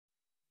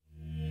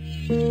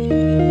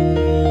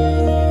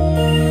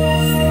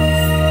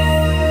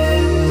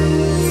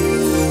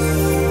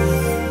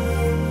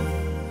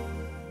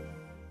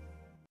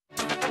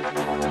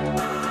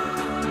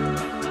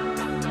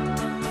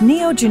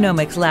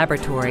NeoGenomics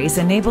Laboratories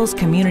enables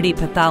community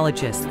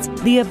pathologists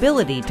the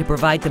ability to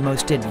provide the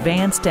most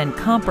advanced and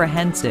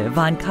comprehensive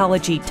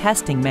oncology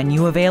testing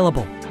menu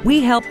available.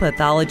 We help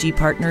pathology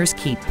partners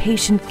keep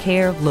patient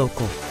care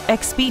local,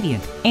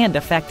 expedient, and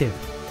effective.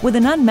 With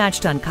an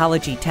unmatched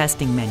oncology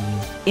testing menu,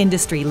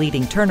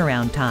 industry-leading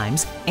turnaround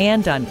times,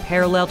 and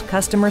unparalleled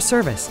customer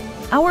service,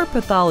 our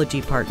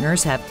pathology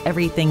partners have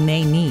everything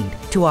they need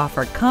to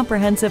offer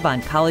comprehensive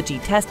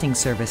oncology testing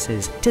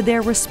services to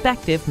their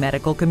respective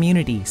medical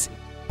communities.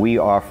 We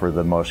offer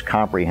the most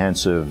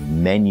comprehensive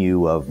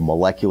menu of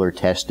molecular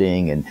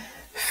testing and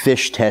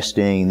FISH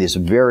testing, these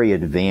very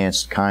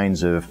advanced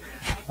kinds of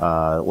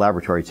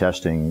laboratory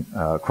testing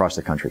across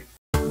the country.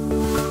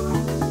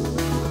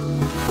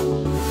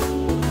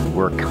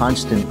 We're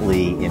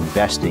constantly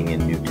investing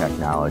in new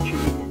technology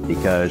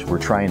because we're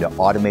trying to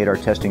automate our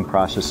testing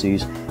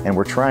processes, and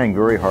we're trying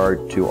very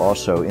hard to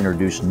also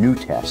introduce new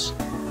tests.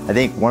 I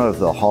think one of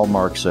the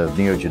hallmarks of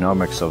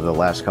NeoGenomics over the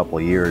last couple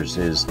of years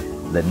is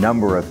the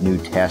number of new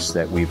tests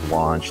that we've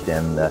launched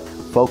and the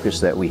focus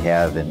that we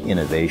have in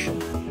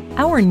innovation.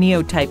 Our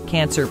Neotype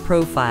cancer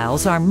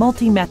profiles are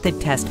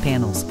multi-method test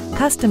panels,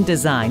 custom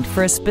designed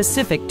for a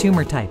specific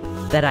tumor type,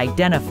 that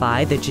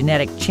identify the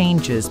genetic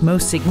changes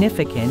most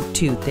significant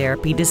to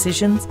therapy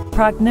decisions,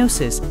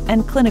 prognosis,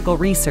 and clinical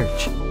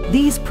research.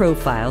 These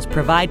profiles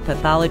provide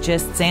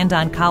pathologists and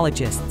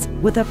oncologists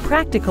with a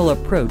practical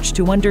approach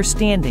to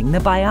understanding the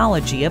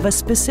biology of a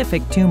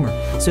specific tumor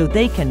so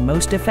they can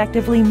most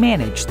effectively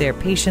manage their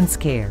patient's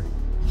care.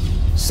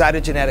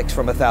 Cytogenetics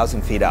from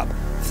 1,000 feet up,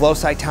 flow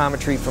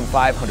cytometry from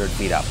 500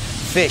 feet up,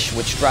 FISH,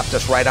 which dropped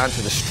us right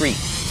onto the street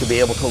to be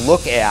able to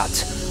look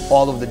at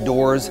all of the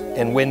doors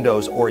and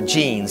windows or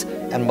genes,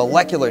 and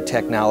molecular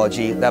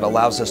technology that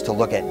allows us to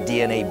look at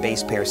DNA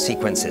base pair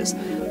sequences.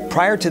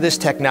 Prior to this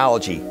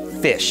technology,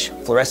 FISH,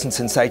 fluorescence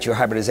in situ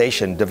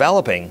hybridization,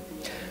 developing,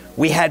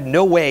 we had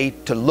no way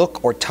to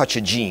look or touch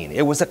a gene.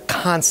 It was a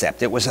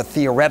concept, it was a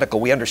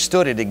theoretical. We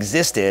understood it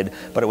existed,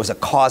 but it was a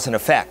cause and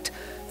effect.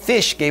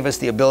 FISH gave us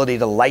the ability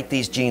to light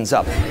these genes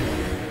up.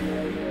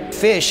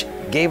 FISH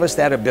gave us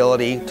that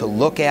ability to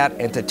look at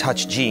and to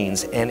touch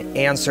genes and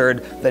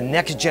answered the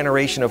next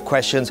generation of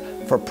questions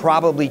for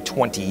probably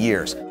 20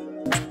 years.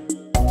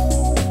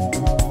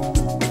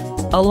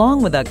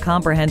 Along with a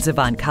comprehensive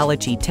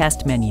oncology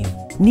test menu,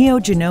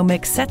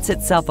 NeoGenomics sets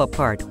itself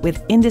apart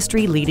with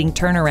industry-leading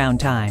turnaround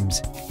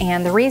times.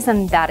 And the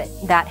reason that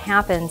that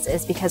happens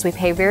is because we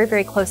pay very,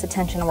 very close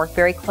attention and work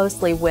very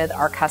closely with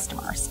our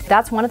customers.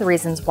 That's one of the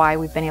reasons why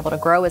we've been able to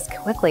grow as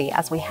quickly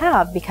as we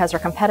have, because our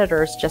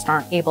competitors just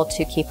aren't able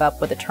to keep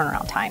up with the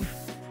turnaround time.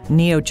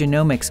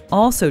 NeoGenomics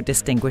also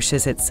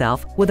distinguishes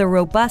itself with a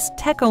robust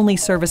tech-only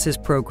services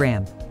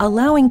program,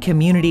 allowing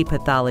community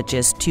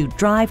pathologists to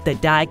drive the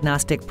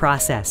diagnostic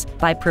process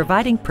by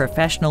providing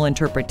professional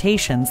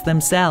interpretations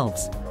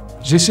themselves.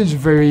 This is a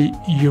very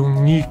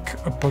unique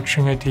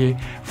opportunity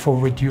for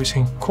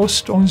reducing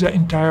cost on the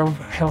entire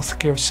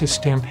healthcare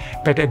system,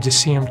 but at the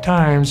same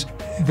time,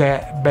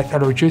 the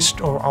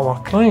pathologist or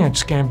our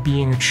clients can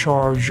be in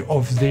charge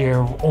of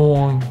their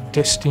own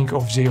testing,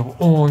 of their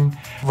own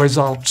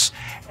results,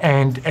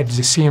 and at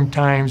the same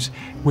time,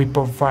 we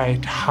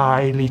provide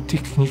highly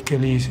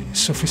technically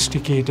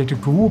sophisticated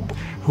group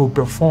who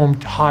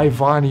performed high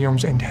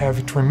volumes and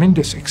have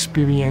tremendous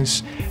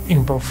experience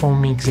in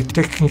performing the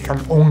technical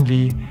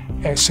only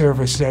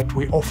service that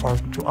we offer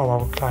to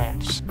our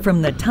clients.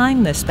 From the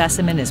time the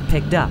specimen is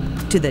picked up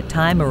to the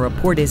time a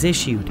report is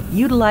issued,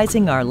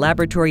 utilizing our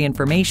laboratory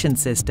information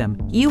system,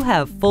 you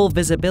have full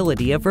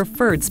visibility of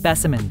referred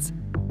specimens.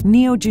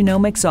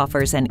 NeoGenomics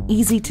offers an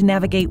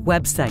easy-to-navigate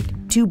website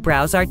to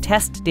browse our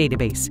test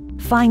database,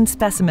 find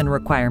specimen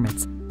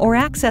requirements, or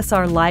access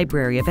our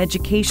library of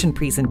education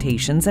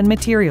presentations and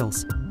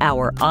materials.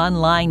 Our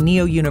online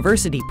Neo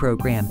University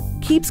program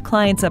keeps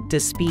clients up to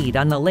speed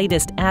on the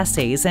latest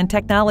assays and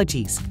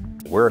technologies.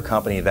 We're a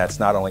company that's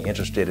not only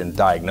interested in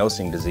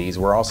diagnosing disease,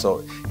 we're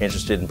also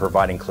interested in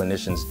providing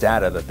clinicians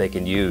data that they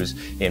can use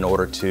in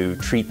order to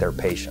treat their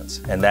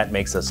patients. And that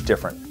makes us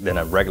different than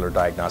a regular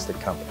diagnostic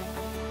company.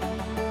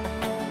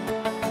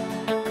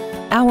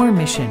 Our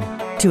mission: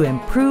 to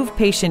improve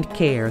patient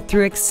care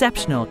through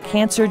exceptional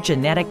cancer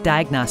genetic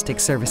diagnostic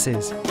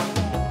services.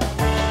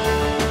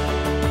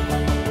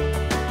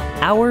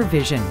 Our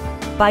vision: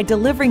 by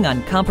delivering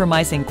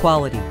uncompromising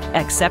quality,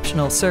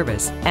 exceptional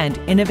service, and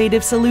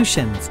innovative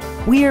solutions,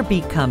 we are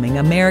becoming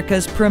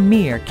America's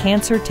premier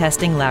cancer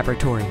testing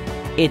laboratory.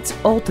 It's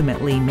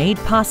ultimately made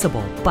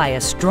possible by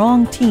a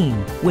strong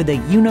team with a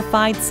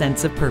unified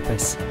sense of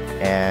purpose.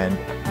 And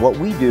what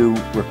we do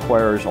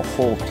requires a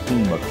whole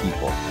team of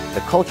people.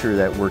 The culture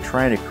that we're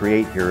trying to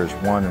create here is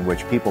one in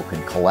which people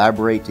can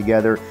collaborate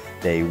together,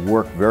 they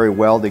work very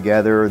well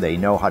together, they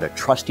know how to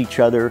trust each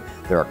other,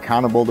 they're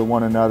accountable to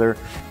one another,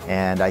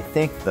 and I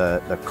think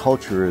the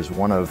culture is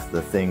one of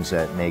the things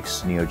that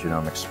makes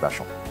NeoGenomics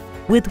special.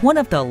 With one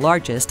of the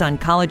largest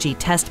oncology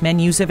test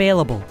menus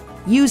available,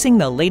 using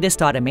the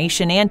latest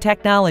automation and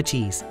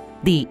technologies,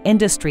 the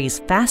industry's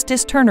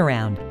fastest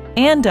turnaround,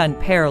 and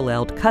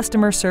unparalleled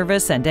customer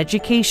service and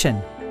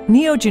education,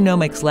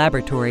 NeoGenomics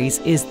Laboratories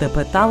is the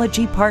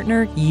pathology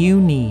partner you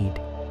need.